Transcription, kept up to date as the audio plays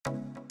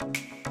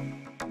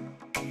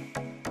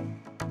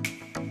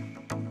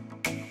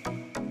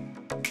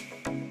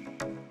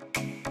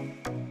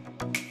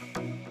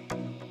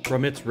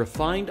From its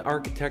refined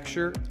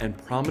architecture and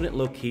prominent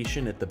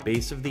location at the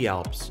base of the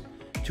Alps,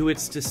 to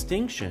its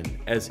distinction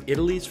as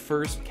Italy's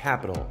first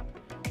capital,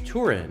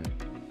 Turin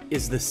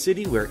is the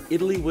city where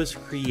Italy was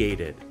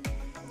created,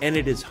 and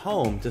it is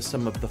home to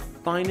some of the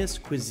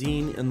finest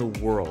cuisine in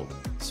the world.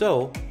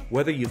 So,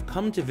 whether you've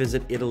come to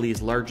visit Italy's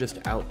largest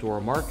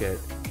outdoor market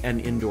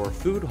and indoor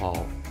food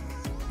hall,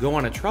 go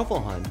on a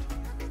truffle hunt,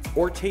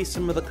 or taste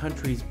some of the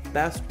country's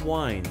best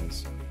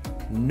wines,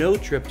 no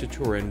trip to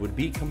Turin would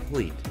be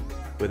complete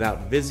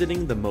without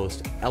visiting the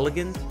most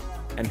elegant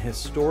and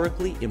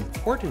historically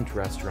important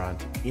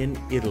restaurant in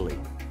Italy,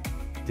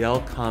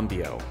 Del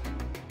Cambio.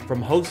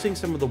 From hosting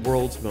some of the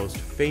world's most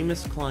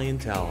famous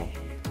clientele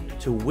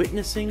to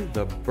witnessing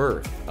the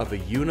birth of a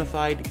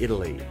unified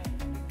Italy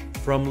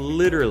from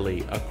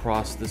literally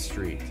across the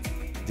street,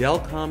 Del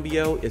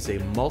Cambio is a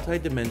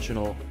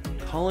multi-dimensional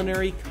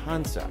culinary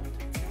concept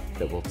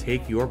that will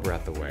take your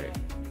breath away.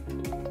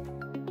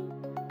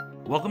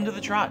 Welcome to The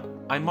Trot.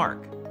 I'm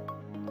Mark.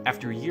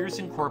 After years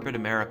in corporate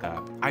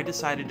America, I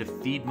decided to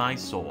feed my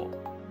soul,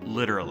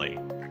 literally,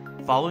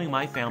 following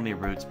my family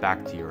roots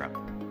back to Europe.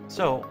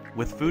 So,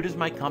 with food as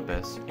my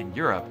compass and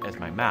Europe as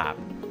my map,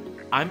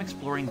 I'm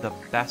exploring the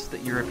best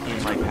that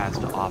European life has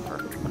to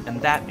offer.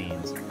 And that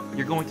means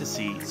you're going to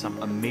see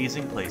some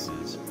amazing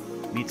places,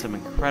 meet some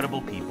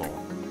incredible people,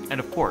 and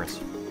of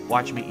course,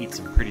 watch me eat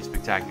some pretty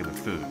spectacular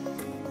food.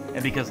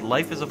 And because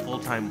life as a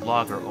full-time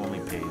vlogger only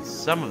pays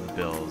some of the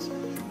bills,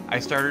 I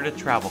started a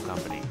travel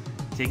company,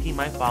 taking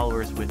my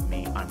followers with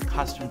me on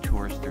custom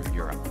tours through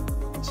Europe.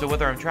 So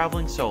whether I'm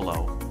traveling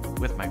solo,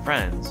 with my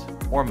friends,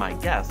 or my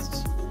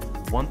guests,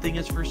 one thing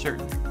is for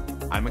certain,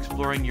 I'm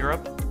exploring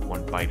Europe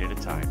one bite at a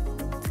time.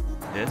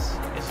 This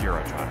is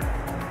Eurotrotter.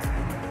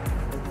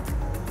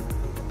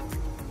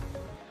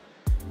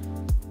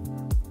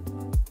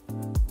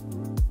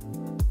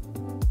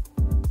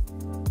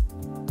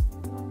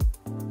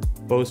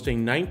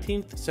 Boasting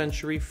 19th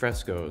century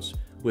frescoes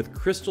with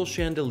crystal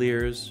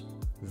chandeliers,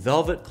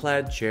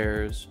 velvet-clad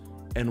chairs,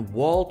 and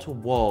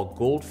wall-to-wall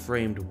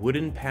gold-framed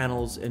wooden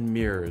panels and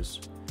mirrors,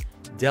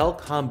 Del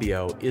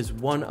Cambio is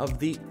one of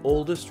the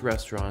oldest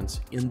restaurants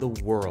in the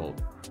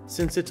world.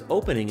 Since its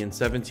opening in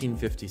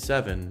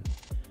 1757,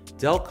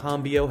 Del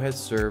Cambio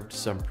has served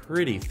some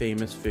pretty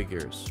famous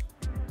figures,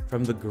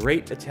 from the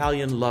great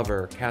Italian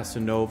lover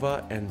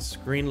Casanova and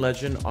screen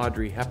legend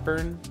Audrey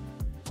Hepburn,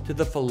 to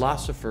the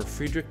philosopher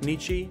Friedrich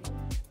Nietzsche,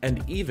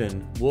 and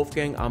even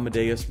Wolfgang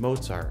Amadeus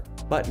Mozart.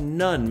 But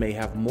none may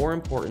have more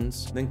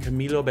importance than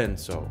Camillo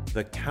Benso,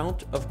 the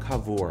Count of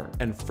Cavour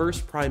and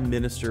first Prime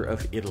Minister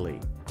of Italy,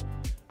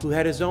 who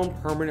had his own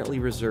permanently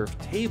reserved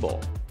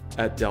table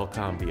at Del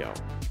Cambio,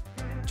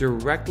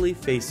 directly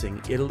facing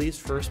Italy's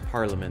first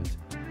parliament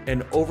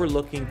and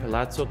overlooking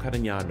Palazzo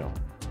Carignano.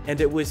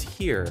 And it was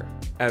here,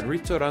 at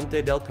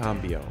Ristorante del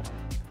Cambio,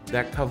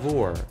 that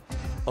Cavour,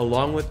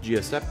 along with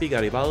Giuseppe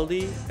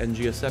Garibaldi and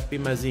Giuseppe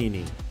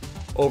Mazzini,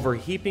 over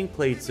heaping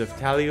plates of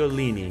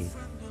tagliolini,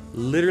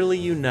 literally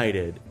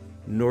united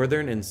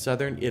northern and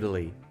southern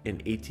Italy in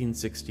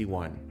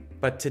 1861.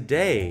 But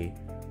today,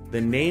 the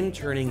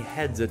name-turning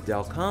heads at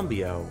Del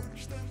Cambio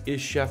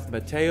is Chef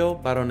Matteo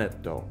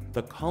Baronetto,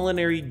 the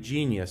culinary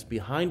genius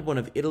behind one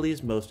of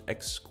Italy's most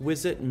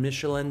exquisite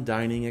Michelin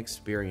dining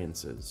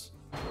experiences.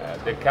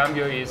 Del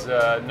Cambio is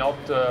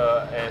not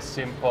a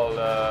simple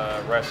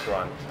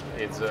restaurant.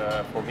 It's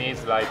for me,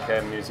 it's like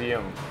a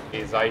museum.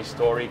 It's a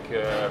historic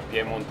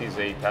Piemontese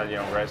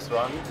Italian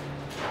restaurant,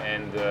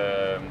 and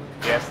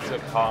guests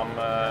come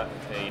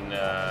in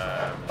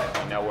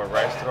our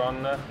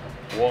restaurant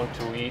want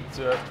to eat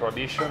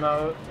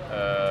traditional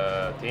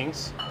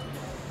things,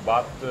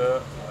 but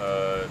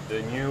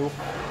the new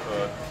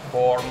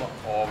form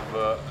of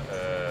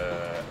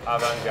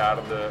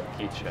avant-garde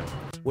kitchen.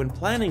 When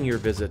planning your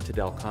visit to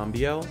Del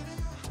Cambio,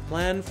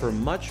 plan for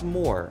much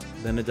more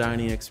than a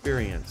dining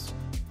experience,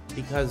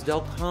 because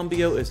Del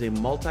Cambio is a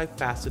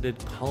multifaceted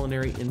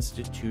culinary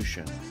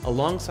institution.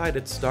 Alongside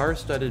its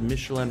star-studded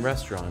Michelin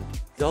restaurant,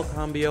 Del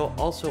Cambio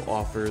also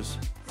offers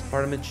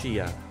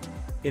Farmacia,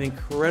 an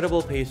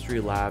incredible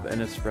pastry lab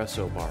and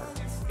espresso bar,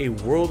 a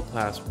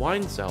world-class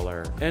wine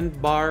cellar,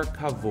 and Bar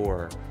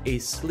Cavour, a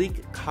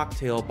sleek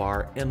cocktail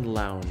bar and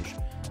lounge,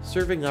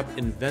 serving up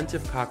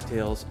inventive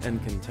cocktails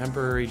and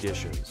contemporary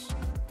dishes.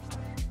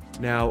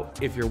 Now,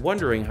 if you're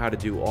wondering how to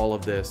do all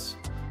of this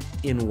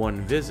in one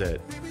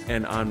visit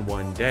and on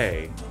one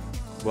day,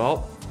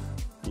 well,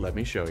 let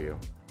me show you.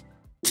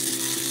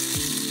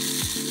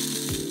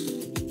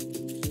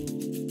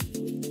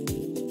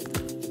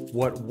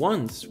 What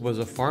once was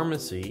a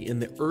pharmacy in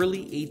the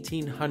early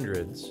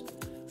 1800s,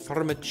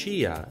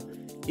 Farmacia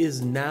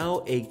is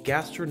now a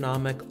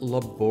gastronomic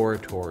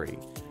laboratory,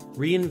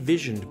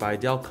 re-envisioned by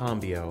Del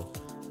Cambio,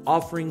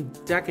 offering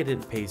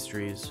decadent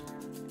pastries,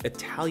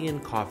 Italian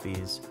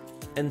coffees,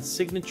 and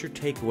signature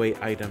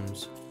takeaway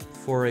items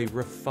for a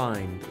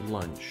refined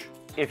lunch.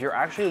 If you're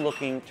actually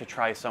looking to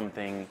try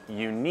something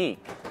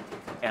unique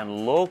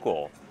and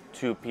local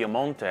to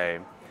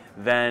Piemonte,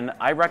 then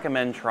I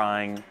recommend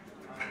trying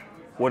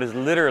what is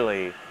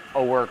literally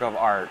a work of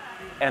art,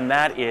 and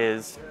that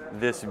is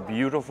this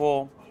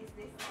beautiful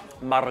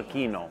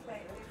Marocchino.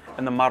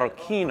 And the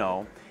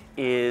Marocchino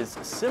is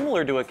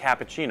similar to a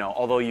cappuccino,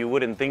 although you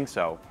wouldn't think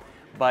so,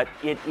 but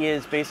it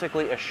is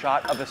basically a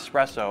shot of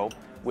espresso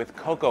with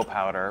cocoa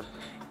powder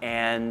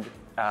and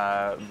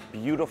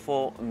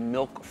beautiful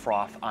milk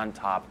froth on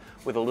top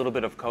with a little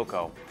bit of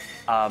cocoa.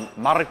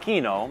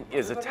 Marocchino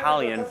is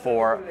Italian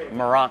for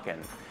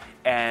Moroccan,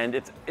 and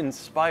it's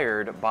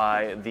inspired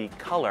by the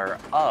color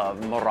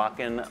of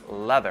Moroccan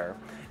leather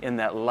in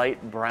that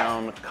light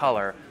brown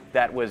color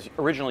that was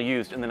originally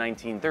used in the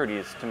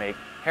 1930s to make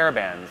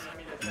hairbands.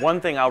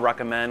 One thing I'll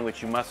recommend,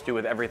 which you must do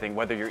with everything,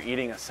 whether you're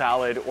eating a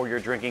salad or you're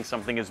drinking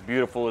something as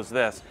beautiful as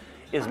this,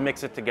 is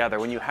mix it together.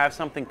 When you have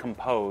something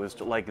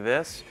composed like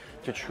this,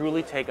 to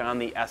truly take on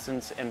the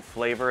essence and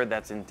flavor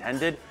that's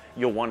intended,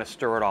 you'll want to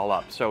stir it all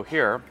up. So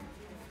here,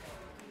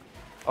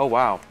 oh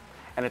wow,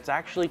 and it's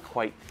actually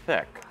quite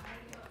thick.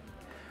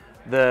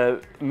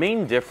 The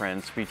main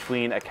difference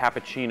between a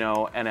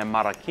cappuccino and a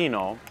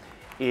Marocchino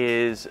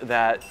is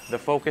that the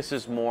focus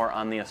is more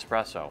on the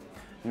espresso,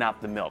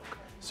 not the milk.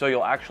 So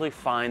you'll actually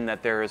find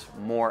that there is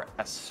more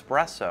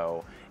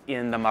espresso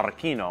in the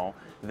Marocchino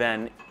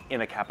than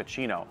in a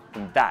cappuccino,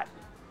 and that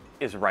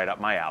is right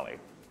up my alley.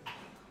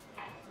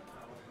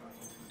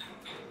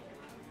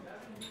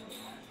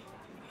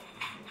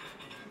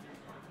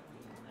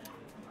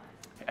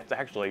 It's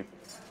actually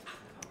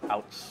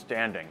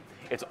outstanding.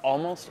 It's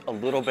almost a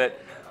little bit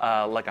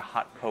like a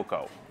hot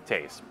cocoa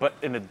taste, but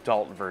an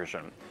adult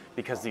version,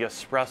 because the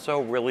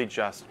espresso really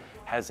just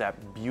has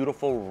that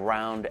beautiful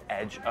round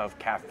edge of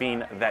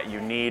caffeine that you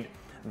need.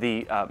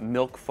 The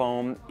milk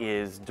foam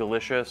is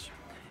delicious.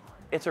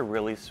 It's a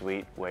really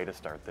sweet way to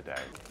start the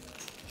day.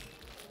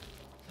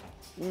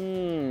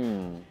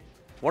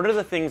 One of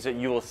the things that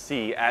you will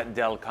see at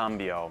Del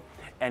Cambio,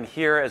 and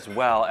here as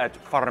well at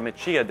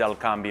Farmacia del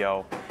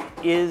Cambio,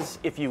 is,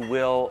 if you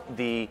will,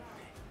 the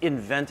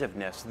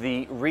inventiveness,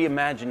 the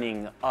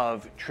reimagining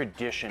of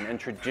tradition and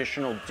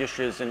traditional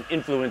dishes and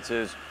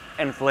influences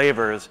and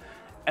flavors.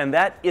 And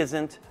that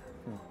isn't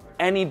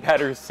any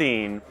better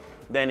seen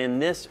than in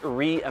this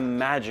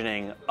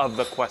reimagining of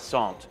the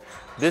croissant.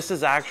 This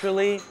is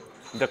actually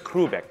the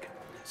krubik.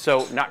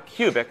 So not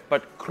cubic,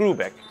 but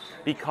krubik,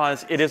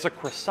 because it is a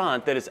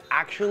croissant that is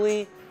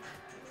actually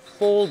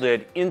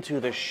folded into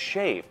the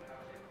shape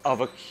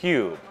of a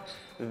cube.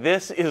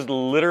 This is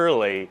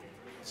literally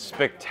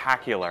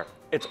spectacular.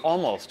 It's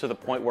almost to the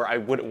point where I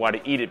wouldn't want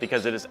to eat it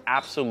because it is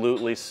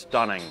absolutely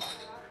stunning.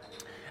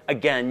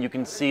 Again, you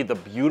can see the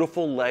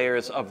beautiful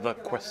layers of the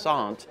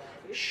croissant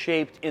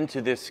shaped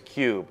into this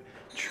cube.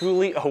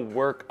 Truly a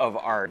work of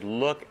art.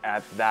 Look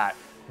at that.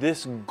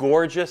 This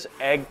gorgeous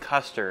egg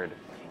custard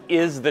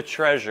is the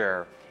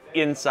treasure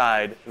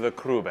inside the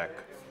krubik.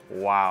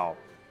 Wow.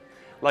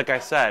 Like I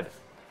said,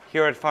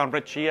 here at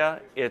Farmacia,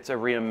 it's a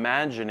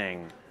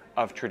reimagining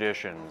of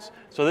traditions.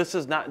 So this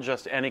is not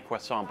just any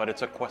croissant, but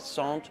it's a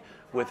croissant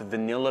with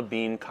vanilla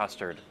bean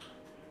custard.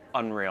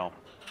 Unreal.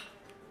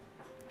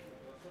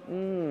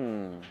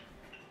 And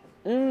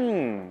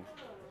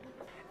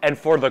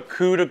for the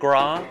coup de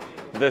grace,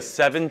 the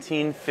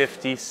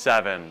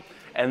 1757.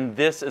 And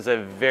this is a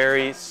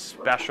very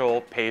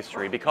special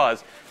pastry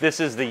because this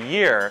is the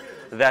year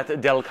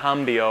that Del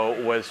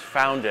Cambio was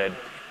founded.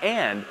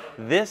 And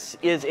this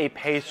is a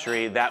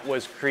pastry that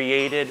was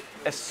created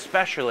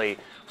especially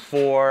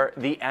for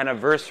the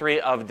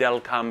anniversary of Del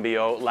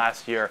Cambio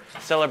last year,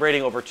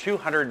 celebrating over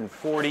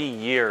 240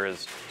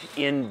 years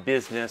in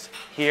business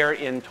here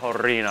in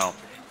Torino.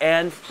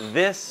 And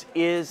this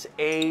is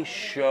a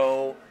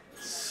showstopper,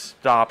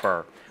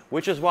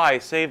 which is why I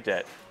saved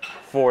it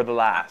for the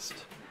last.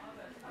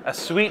 A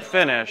sweet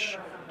finish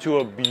to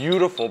a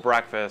beautiful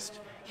breakfast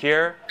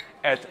here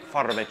at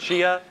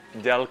Farmacia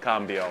del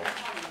Cambio.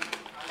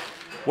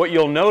 What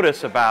you'll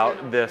notice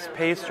about this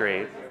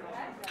pastry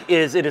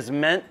is it is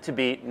meant to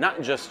be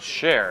not just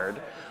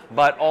shared,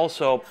 but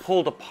also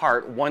pulled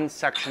apart one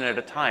section at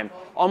a time,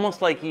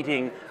 almost like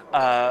eating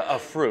a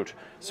fruit.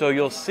 So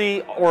you'll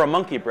see, or a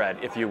monkey bread,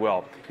 if you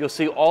will. You'll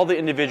see all the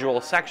individual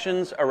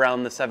sections around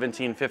the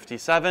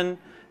 1757.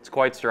 It's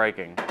quite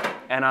striking.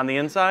 And on the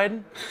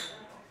inside,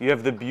 you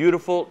have the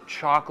beautiful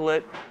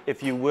chocolate,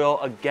 if you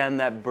will, again,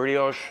 that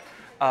brioche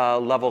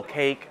level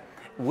cake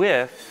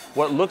with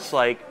what looks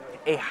like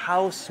a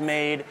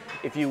house-made,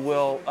 if you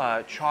will,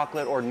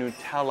 chocolate or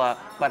Nutella,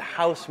 but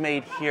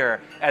house-made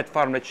here at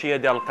Farmacia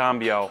del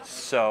Cambio.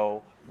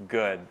 So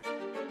good.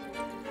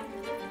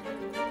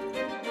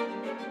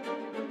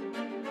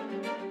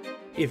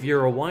 If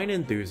you're a wine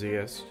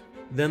enthusiast,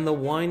 then the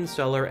wine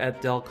cellar at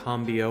Del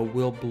Cambio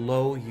will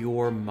blow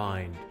your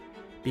mind,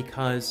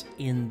 because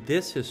in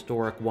this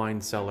historic wine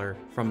cellar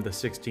from the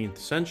 16th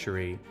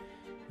century,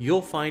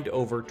 you'll find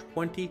over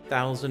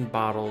 20,000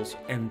 bottles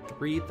and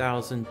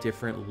 3,000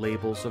 different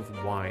labels of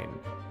wine.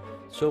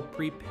 So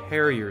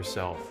prepare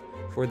yourself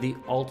for the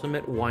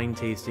ultimate wine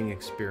tasting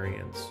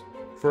experience.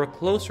 For a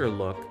closer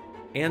look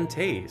and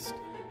taste,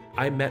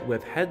 I met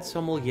with head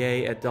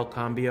sommelier at Del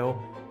Cambio,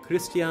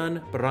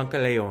 Cristian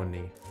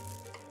Brancaleoni.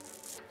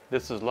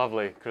 This is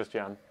lovely,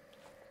 Christian.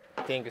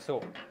 Thank you.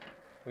 So,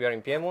 we are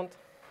in Piedmont.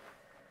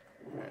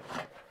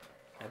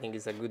 I think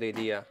it's a good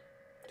idea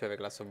to have a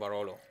glass of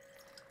Barolo.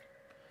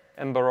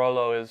 And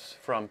Barolo is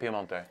from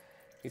Piemonte.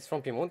 It's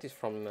from Piedmont, it's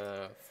from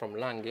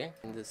Langhe,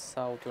 in the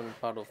southern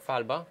part of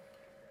Alba,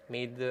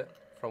 made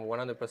from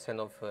 100%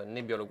 of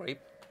Nebbiolo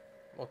grape,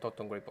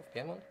 autochthon grape of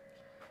Piedmont.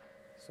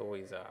 So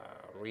it's a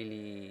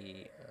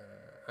really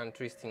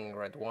interesting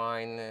red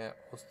wine,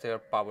 austere,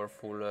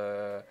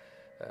 powerful,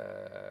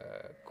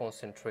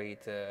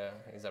 concentrate.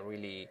 It's a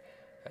really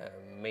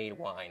made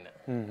wine.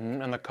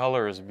 And the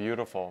color is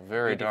beautiful,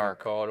 very Beautiful dark.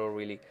 color,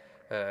 really,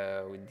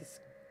 with this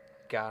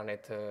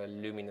garnet,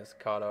 luminous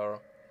color.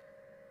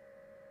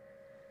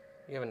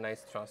 You have a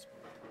nice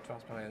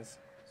transparency,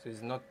 so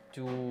it's not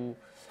too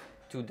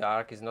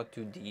dark, it's not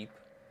too deep.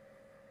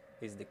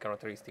 It's the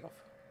characteristic of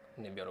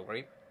Nebbiolo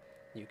grape.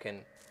 You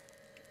can,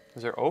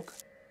 Is there oak?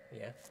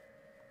 yeah.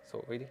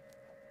 So really,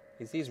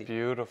 it's easy. It's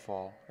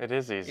beautiful. It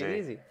is easy. It's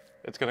easy.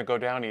 It's going to go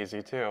down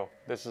easy too.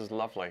 This is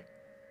lovely.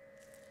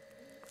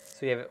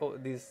 So you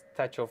have this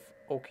touch of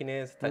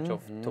oakiness, touch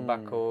of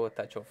tobacco,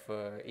 touch of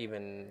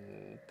even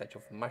touch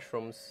of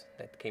mushrooms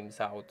that comes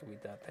out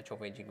with a touch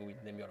of aging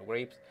with Nebbiolo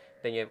grapes.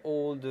 Then you have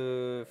all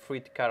the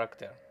fruit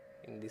character.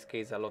 In this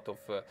case, a lot of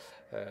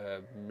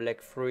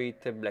black fruit,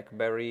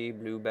 blackberry,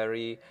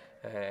 blueberry,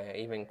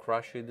 even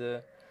crushed.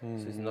 So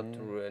it's not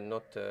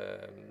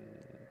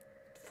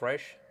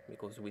fresh,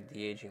 because with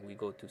the aging we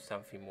go to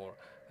something more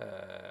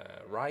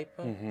ripe.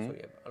 So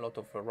you have a lot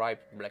of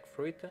ripe black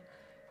fruit,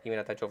 even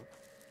a touch of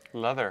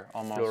Leather,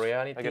 almost.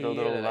 florality. I get a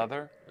little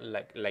leather.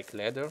 Like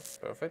leather,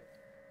 perfect.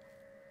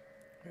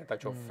 A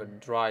touch of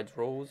dried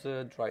rose,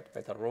 dried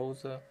petal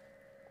rose.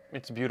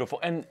 It's beautiful.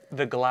 And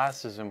the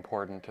glass is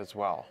important as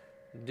well.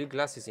 The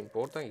glass is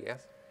important,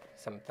 yes.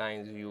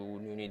 Sometimes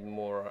you need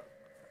more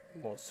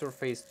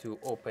surface to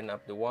open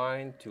up the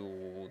wine,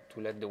 to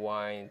let the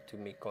wine to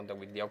make contact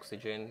with the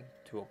oxygen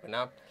to open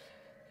up.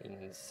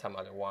 In some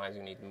other wines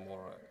you need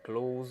more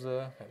close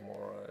and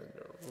more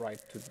right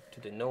to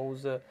the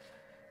nose.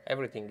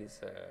 Everything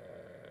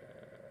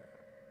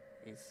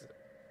is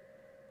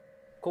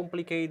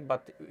complicated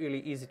but really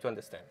easy to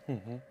understand.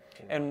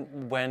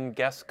 And when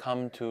guests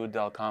come to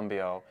Del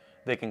Cambio,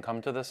 they can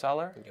come to the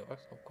cellar? Yes,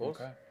 of course,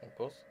 Okay. of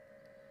course.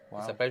 Wow.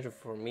 It's a pleasure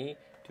for me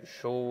to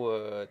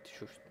show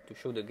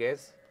the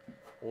guests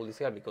all this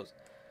here, because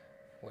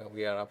when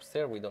we are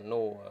upstairs, we don't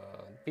know.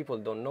 People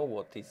don't know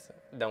what is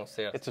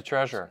downstairs. It's a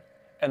treasure.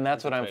 And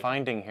that's what I'm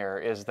finding here,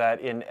 is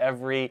that in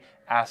every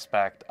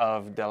aspect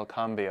of Del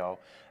Cambio,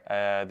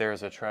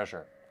 there's a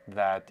treasure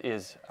that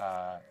is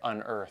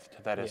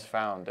unearthed, that is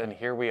found. And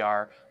here we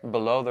are,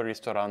 below the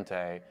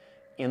ristorante,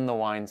 in the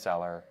wine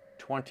cellar,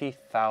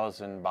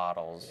 20,000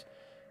 bottles,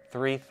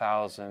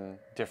 3,000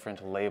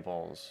 different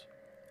labels.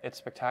 It's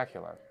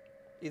spectacular.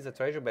 It's a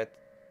treasure, but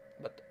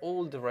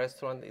all the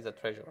restaurant is a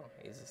treasure.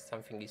 It's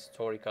something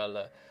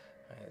historical.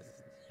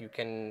 You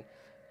can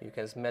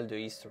smell the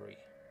history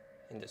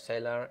in the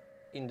cellar,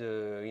 in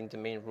the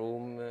main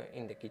room,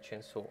 in the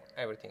kitchen. So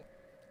everything.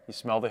 You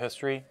smell the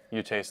history,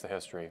 you taste the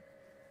history.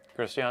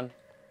 Christian,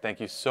 thank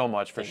you so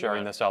much for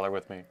sharing the cellar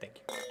with me. Thank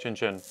you. Chin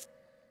chin.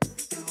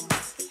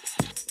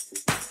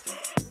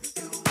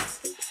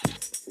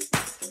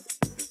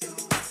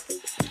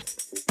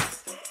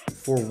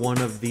 For one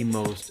of the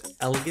most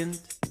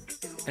elegant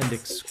and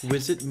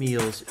exquisite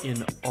meals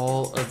in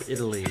all of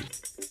Italy,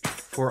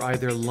 for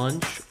either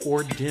lunch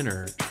or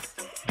dinner,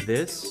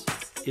 this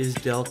is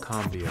Del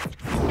Cambio.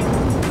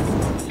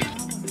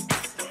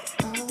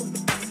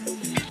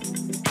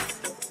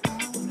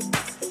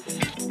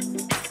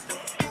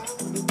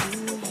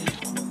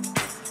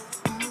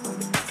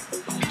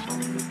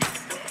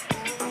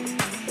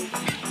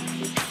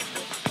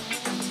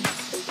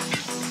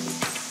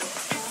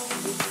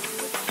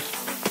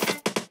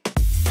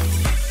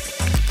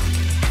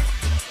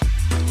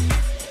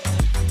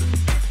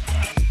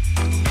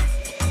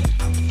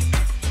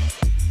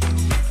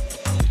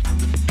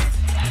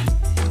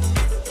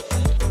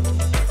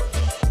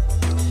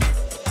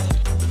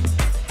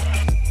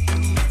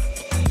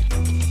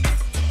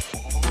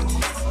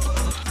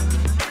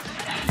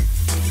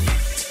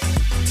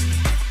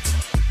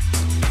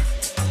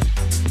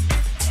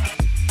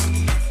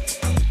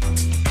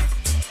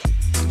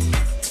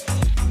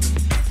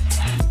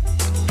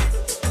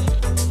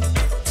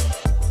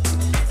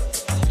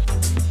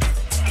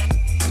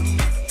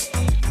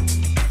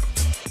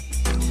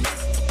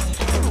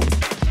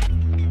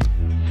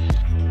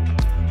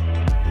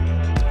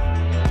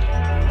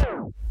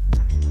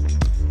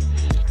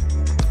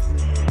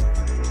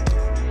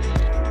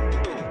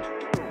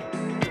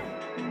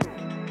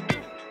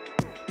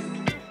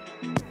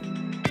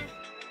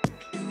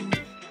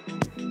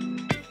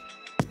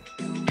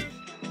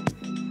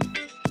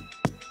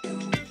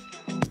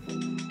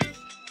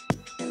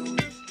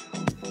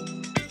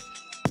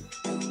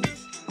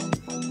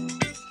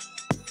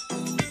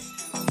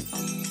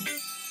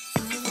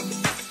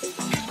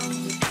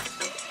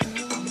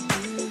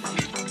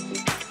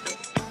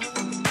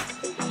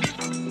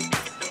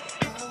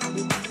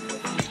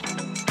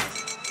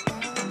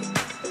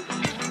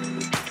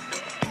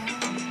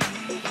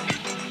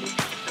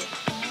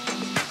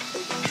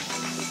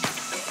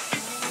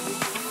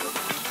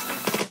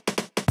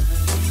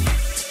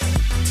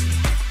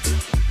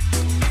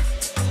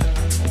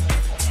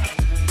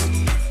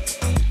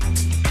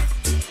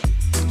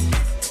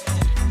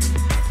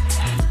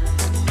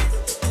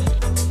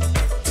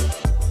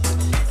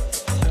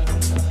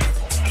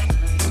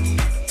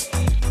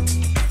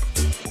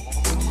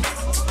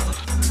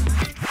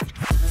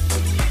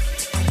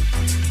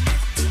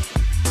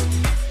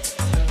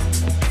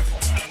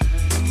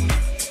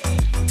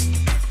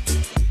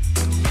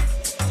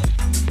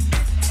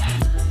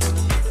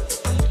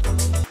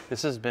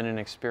 This has been an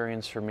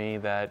experience for me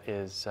that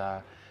is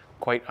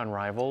quite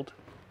unrivaled,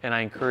 and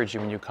I encourage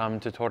you when you come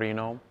to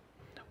Torino,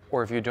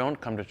 or if you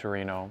don't come to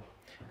Torino,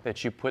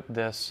 that you put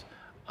this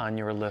on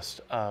your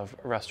list of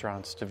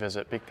restaurants to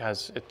visit,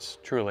 because it's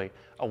truly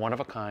a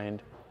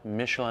one-of-a-kind,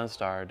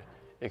 Michelin-starred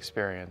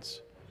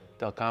experience.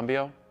 Del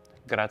Cambio,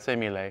 grazie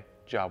mille,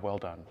 job well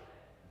done.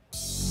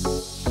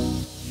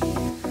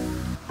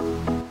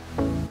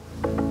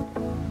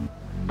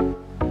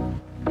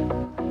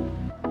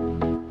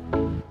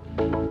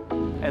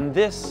 And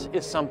this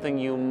is something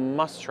you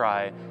must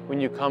try when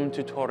you come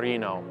to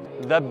Torino.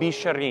 The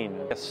Michelin,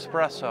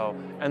 espresso,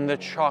 and the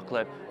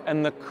chocolate,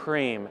 and the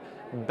cream,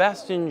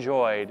 best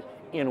enjoyed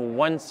in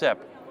one sip.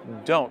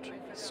 Don't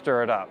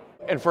stir it up.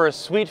 And for a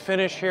sweet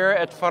finish here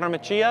at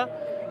Farmacia,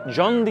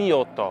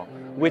 giandiotto,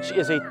 which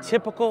is a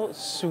typical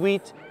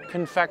sweet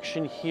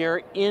confection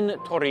here in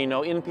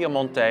Torino, in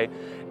Piemonte,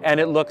 and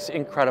it looks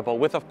incredible,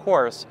 with, of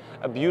course,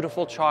 a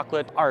beautiful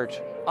chocolate art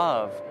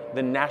of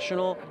the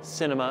National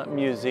Cinema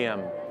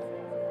Museum.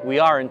 We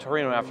are in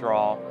Torino, after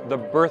all, the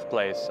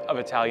birthplace of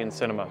Italian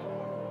cinema.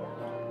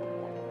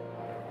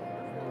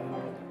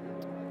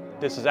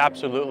 This is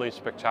absolutely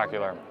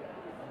spectacular.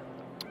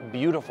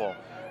 Beautiful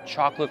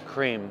chocolate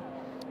cream,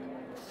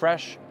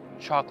 fresh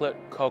chocolate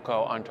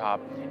cocoa on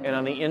top, and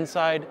on the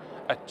inside,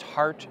 a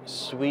tart,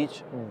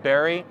 sweet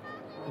berry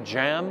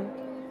jam.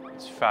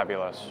 It's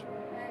fabulous.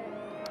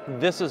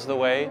 This is the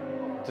way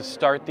to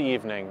start the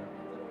evening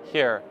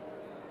here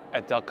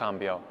at Del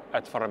Cambio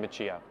at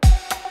Farmacia.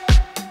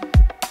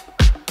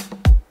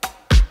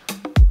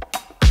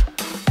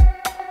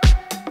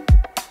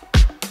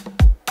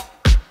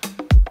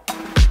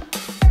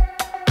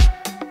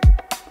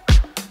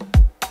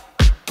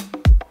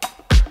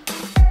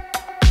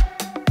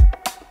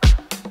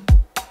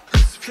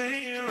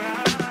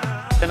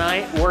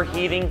 Tonight, we're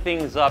heating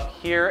things up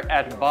here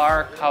at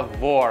Bar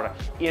Cavour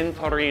in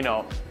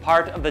Torino,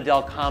 part of the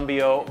Del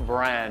Cambio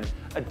brand,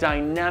 a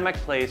dynamic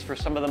place for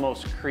some of the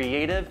most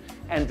creative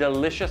and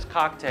delicious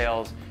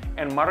cocktails.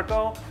 And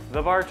Marco,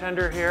 the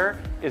bartender here,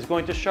 is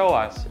going to show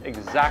us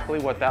exactly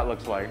what that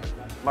looks like.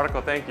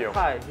 Marco, thank you.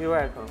 Hi, you're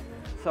welcome.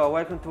 So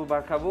welcome to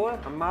Bar Cavour.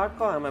 I'm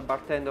Marco, I'm a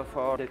bartender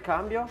for Del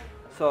Cambio.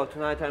 So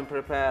tonight I'm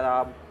prepare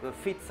a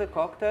Fitz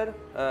cocktail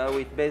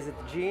with based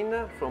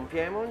gin from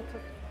Piedmont.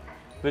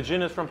 The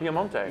gin is from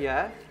Piemonte.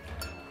 Yeah.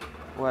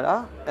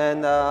 Voila.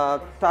 And a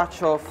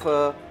touch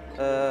of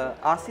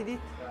acid.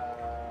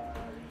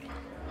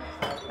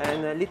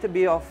 And a little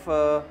bit of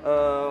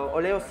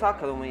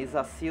oleosaccharum is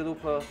a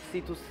syrup,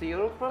 citrus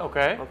syrup.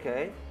 Okay.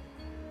 Okay.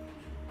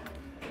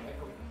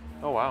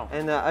 Oh, wow.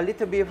 And a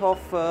little bit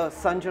of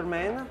Saint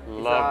Germain.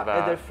 Love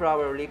that.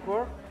 Elderflower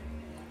liquor.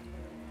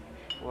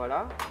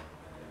 Voila.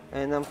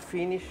 And I'm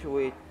finished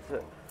with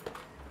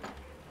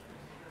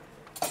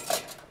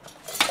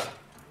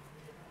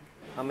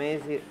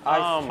amazing ice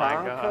Oh my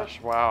chunk.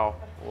 gosh, wow.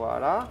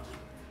 Voila.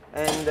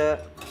 And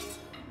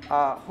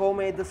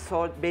homemade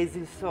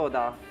basil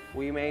soda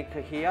we make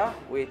here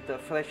with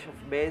fresh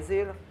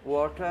basil,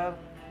 water,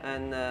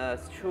 and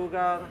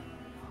sugar,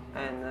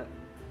 and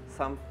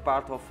some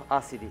part of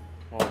acid.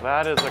 Well,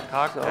 that is a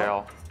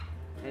cocktail.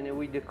 So, and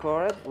we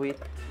decorate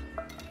with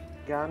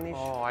garnish.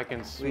 Oh, I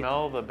can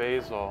smell the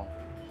basil.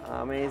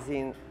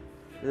 Amazing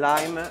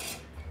lime,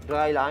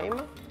 dry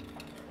lime.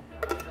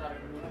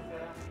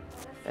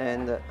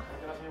 And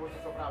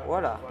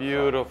voila.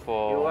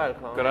 Beautiful. You're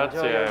welcome. Grazie.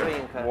 Enjoy your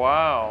drink.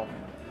 Wow.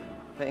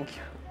 Thank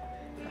you.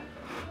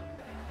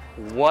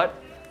 What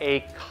a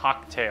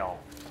cocktail.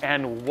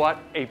 And what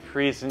a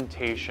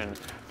presentation.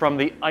 From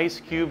the ice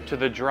cube to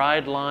the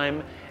dried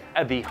lime,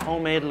 the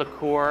homemade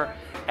liqueur,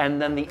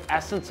 and then the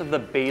essence of the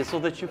basil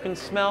that you can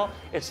smell.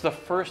 It's the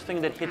first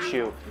thing that hits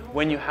you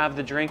when you have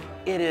the drink.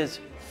 It is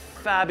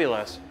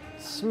fabulous.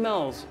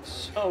 Smells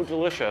so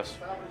delicious.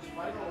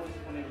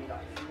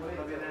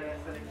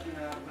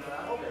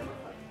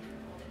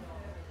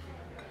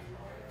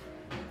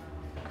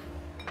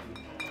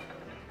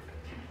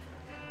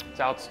 It's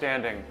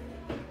outstanding.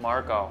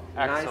 Marco,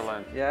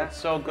 excellent. Nice. Yeah. It's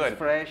so good. It's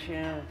fresh.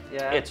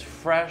 Yeah. It's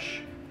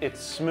fresh, it's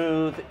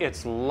smooth,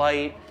 it's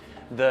light.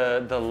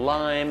 The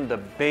lime, the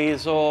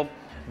basil,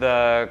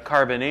 the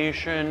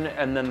carbonation,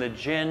 and then the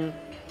gin.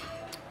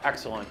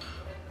 Excellent.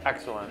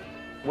 Excellent.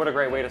 What a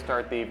great way to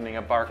start the evening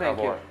at Bar Thank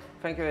Cavour. you.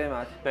 Thank you very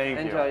much. Thank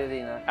you. Enjoy your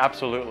dinner.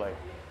 Absolutely.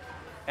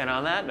 And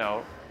on that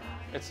note,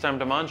 it's time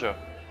to mangia.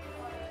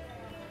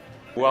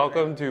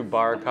 Welcome to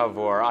Bar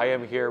Cavour. I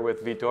am here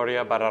with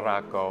Vittoria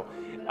Bararacco,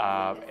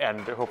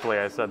 and hopefully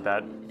I said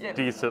that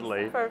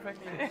decently.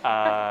 Perfectly.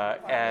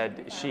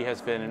 And she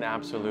has been an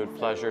absolute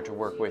pleasure to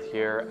work with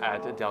here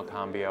at Del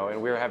Cambio.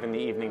 And we're having the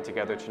evening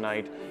together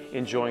tonight,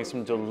 enjoying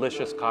some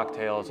delicious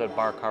cocktails at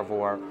Bar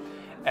Cavour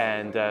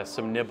and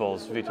some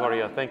nibbles.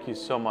 Vittoria, thank you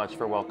so much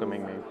for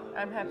welcoming me.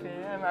 I'm happy.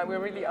 We're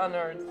really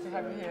honored to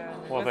have you here.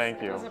 Well,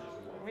 thank you. It was a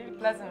really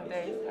pleasant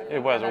day.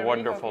 It was and a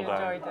wonderful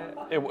I really day.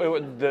 hope you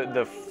enjoyed it.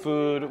 The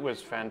food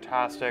was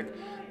fantastic.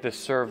 The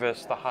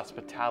service, the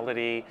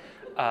hospitality,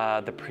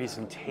 the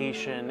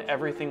presentation,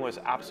 everything was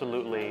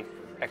absolutely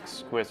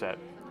exquisite.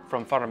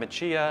 from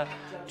Farmacia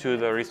to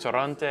the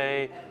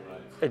ristorante.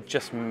 It's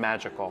just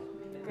magical.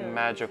 Good.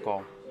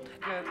 Magical.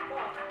 Good.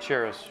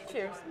 Cheers.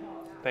 Cheers.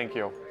 Thank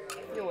you.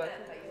 You're welcome.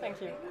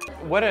 Thank you.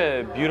 What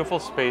a beautiful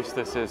space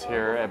this is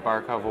here at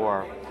Bar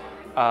Cavour.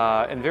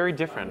 And very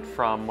different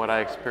from what I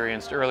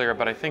experienced earlier,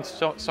 but I think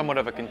somewhat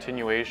of a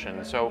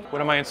continuation. So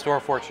what am I in store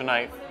for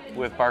tonight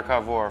with Bar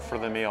Cavour for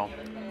the meal?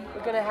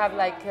 We're gonna have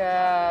like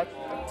a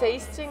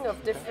tasting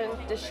of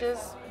different dishes,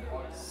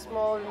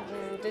 small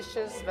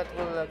dishes that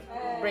will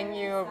bring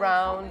you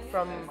around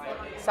from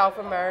South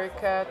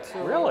America to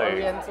Really?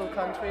 Oriental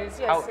countries.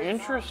 Yes. How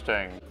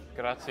interesting.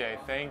 Grazie,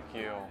 thank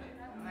you.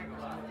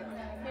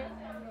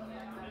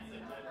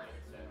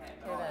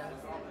 Here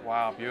then.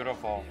 Wow,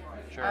 beautiful.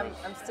 Cheers.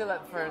 I'm still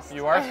at first.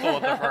 You are still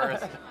at the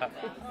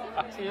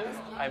first. Cheers.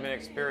 I'm an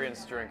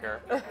experienced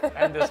drinker,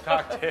 and this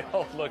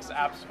cocktail looks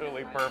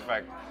absolutely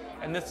perfect.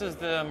 And this is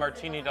the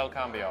Martini del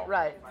Cambio.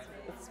 Right.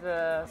 It's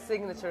the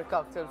signature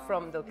cocktail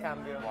from Del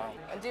Cambio. Wow.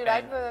 And do you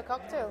like the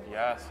cocktail?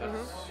 Yes,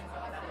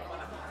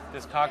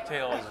 this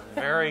cocktail is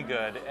very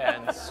good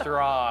and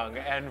strong,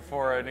 and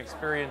for an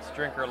experienced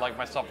drinker like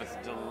myself, it's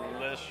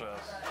delicious.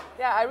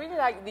 Yeah, I really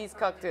like these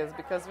cocktails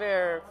because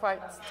they're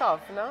quite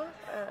tough, no?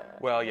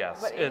 Well, yes,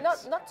 But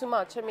it's not too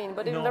much, I mean,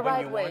 but in no, the but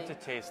right you way. want to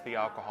taste the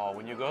alcohol.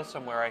 When you go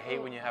somewhere, I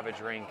hate when you have a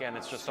drink and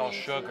it's just all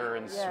sugar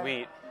and Yeah.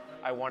 sweet.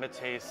 I want to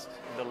taste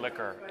the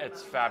liquor.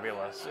 It's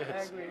fabulous.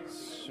 It's agree.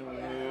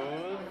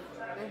 smooth,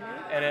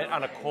 and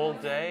on a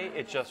cold day,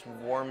 it just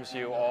warms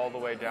you all the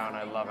way down.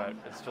 I love it.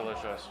 It's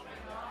delicious.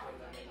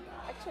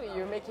 Actually,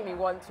 you're making me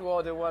want to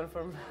order one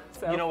for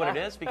myself. You know what it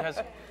is? Because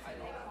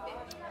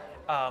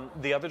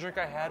the other drink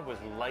I had was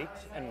light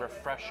and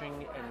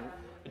refreshing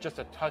and just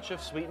a touch of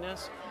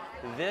sweetness.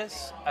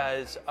 This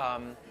is,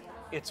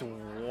 it's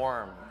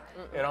warm.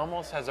 It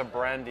almost has a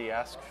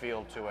brandy-esque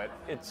feel to it.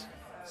 It's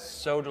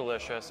so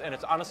delicious, and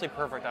it's honestly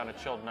perfect on a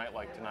chilled night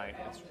like tonight.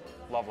 It's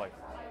lovely,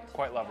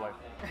 quite lovely.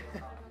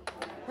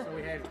 So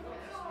we have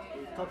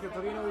Tokyo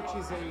Torino, which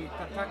is a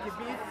tataki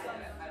beef,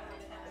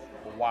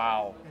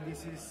 Wow. and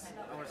this is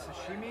our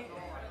sashimi.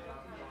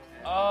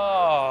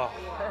 Oh,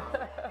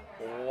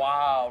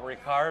 wow,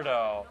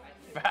 Ricardo,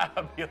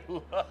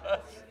 fabulous.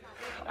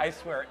 I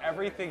swear,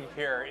 everything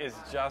here is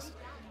just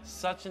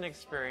such an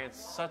experience,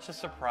 such a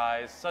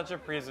surprise, such a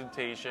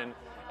presentation,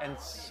 and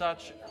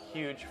such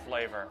huge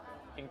flavor.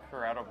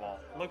 Incredible.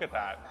 Look at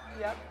that.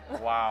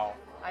 Yep. Wow.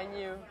 I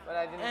knew, but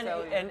I didn't And,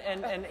 tell you.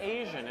 and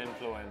Asian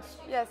influence.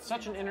 Yes.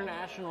 Such an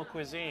international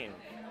cuisine.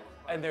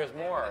 And there's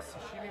more.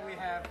 Sashimi, we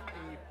have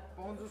a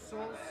ponzu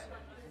sauce.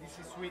 This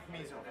is sweet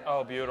miso.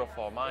 Oh,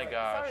 beautiful. My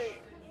gosh.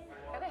 Sorry,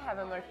 can I have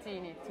a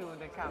martini too,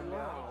 the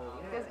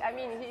Cambio? Because, I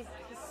mean, he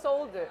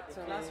sold it to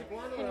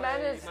me. He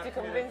managed to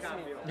convince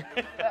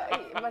me.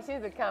 Martini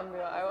the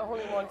Cambio, I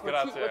only want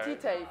what he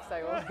takes.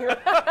 I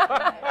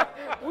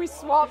only we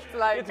swapped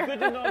like... It's good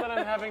to know that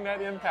I'm having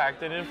that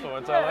impact and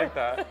influence. I like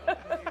that.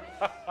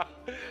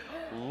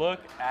 Look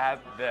at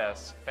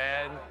this.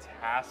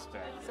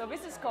 Fantastic. So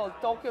this is called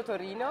Tokyo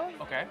Torino.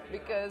 Okay.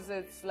 Because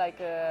it's like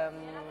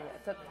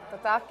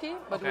tataki,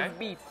 but Okay. with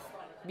beef.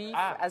 Beef,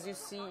 Ah. as you've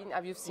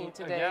seen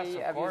today.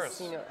 Yes, of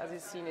course. As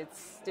you've seen,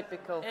 it's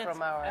typical It's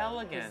from our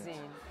elegant.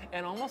 cuisine.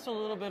 And almost a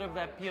little bit of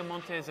that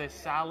Piemontese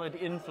salad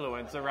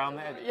influence around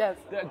that. Yes.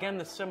 Again,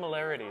 the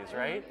similarities,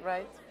 right?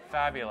 Right?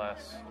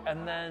 Fabulous.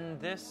 And then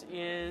this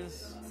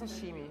is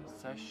Sashimi.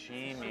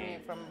 sashimi,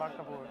 From Bar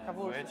Cavour.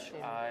 Cavour which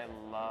sashimi. I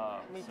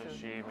love. Me too.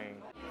 Sashimi.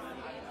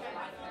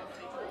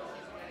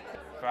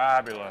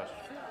 Fabulous.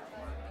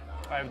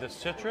 I have the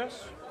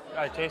citrus.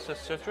 I taste the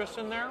citrus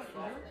in there.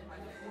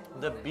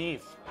 The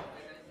beef,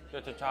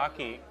 the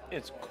tataki,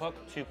 is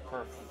cooked to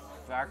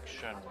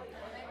perfection.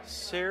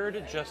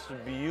 Seared just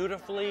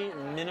beautifully,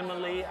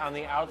 minimally on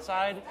the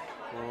outside,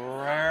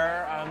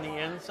 rare on the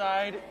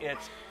inside.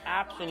 It's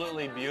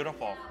absolutely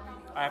beautiful.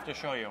 I have to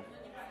show you.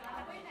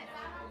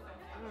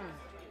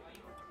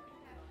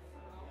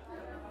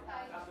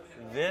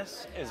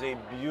 This is a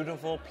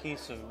beautiful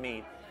piece of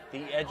meat.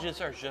 The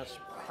edges are just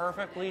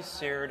perfectly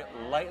seared,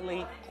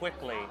 lightly,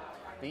 quickly.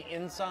 The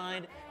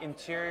inside,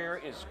 interior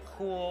is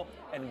cool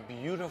and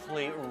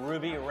beautifully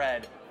ruby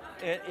red.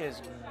 It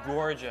is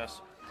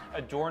gorgeous.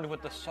 Adorned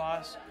with the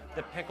sauce,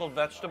 the pickled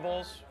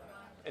vegetables.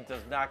 It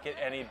does not get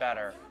any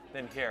better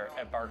than here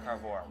at Bar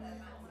Cavour.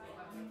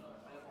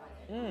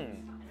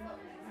 And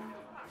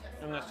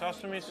the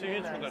sesame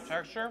seeds with the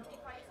texture,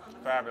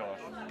 fabulous.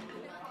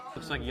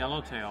 Looks like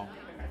yellowtail.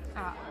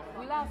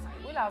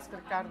 We'll ask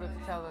Riccardo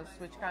to tell us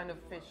which kind of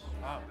fish.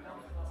 Oh.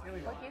 Puoi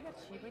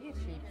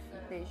dirci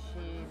I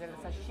pesci del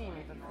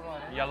sashimi, per favore?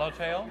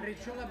 Yellowtail?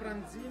 Ricciola,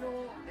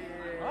 branzino,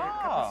 e Oh,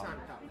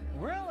 capasanta.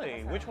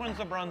 really? Which one's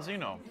the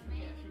bronzino?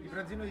 The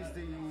branzino is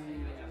the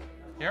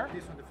Here?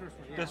 this one, the first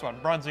one. Yeah. This one,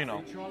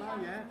 bronzino.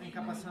 Ricciola, yeah, and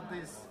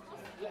capasanta is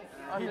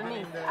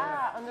Underneath. in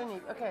the-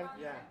 Underneath. Okay.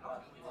 yeah.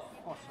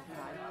 Awesome.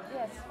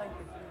 Yes, thank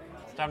you.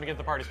 It's time to get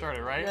the party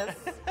started, right? Yes.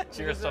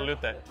 Cheers, salute.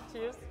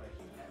 Cheers.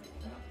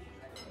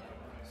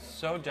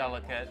 So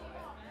delicate,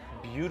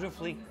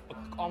 beautifully,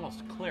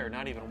 almost clear,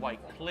 not even white,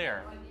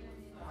 clear.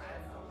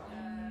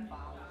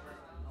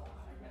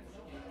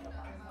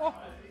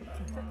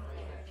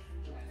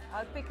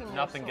 I'll pick in your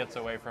Nothing sauce. gets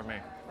away from me.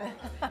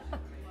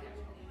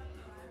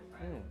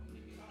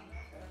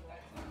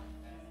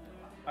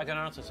 I can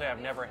honestly say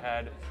I've never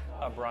had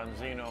a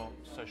bronzino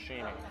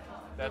sashimi.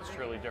 That's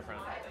truly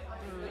different.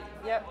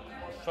 Yep.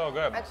 So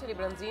good. Actually,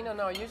 branzino,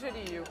 no,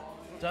 usually you...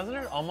 Doesn't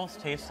it almost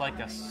taste like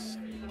a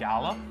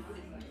scallop?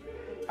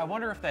 I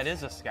wonder if that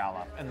is a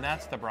scallop, and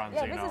that's the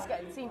bronzino. Yeah, this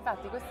is... Sì,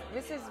 infatti,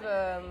 this is...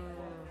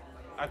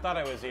 I thought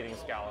I was eating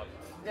scallop.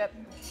 Yep.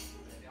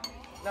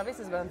 No, this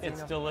is branzino.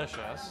 It's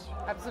delicious.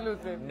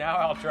 Absolutely. Now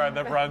I'll try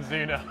the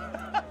bronzino.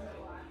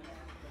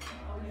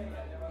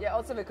 Yeah,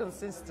 also the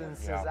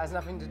consistency has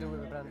nothing to do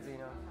with the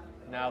branzino.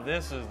 Now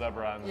this is the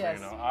bronzino.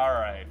 Yes. All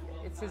right.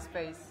 It's his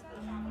face.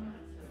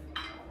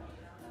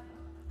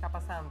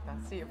 Capasanta,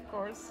 sì, of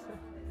course.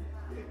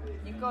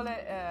 You call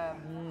it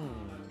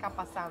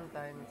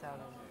capasanta in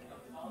Italian.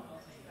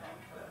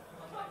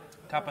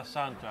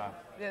 Capasanta.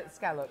 The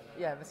scallop,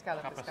 yeah, the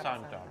scallop is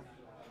Capasanta. capasanta.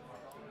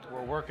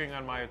 We're working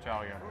on my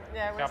Italian.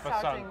 Yeah, we're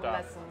starting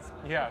lessons.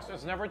 Yes,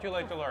 it's never too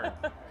late to learn.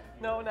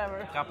 No,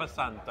 never.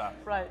 Capasanta.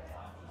 Right.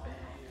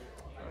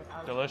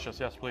 Delicious,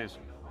 yes, please.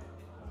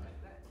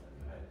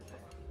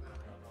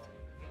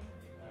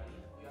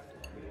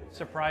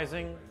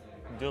 Surprising,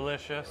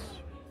 delicious,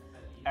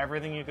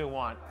 everything you could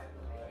want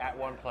at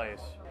one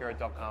place here at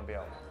Del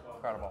Cambio.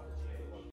 Incredible.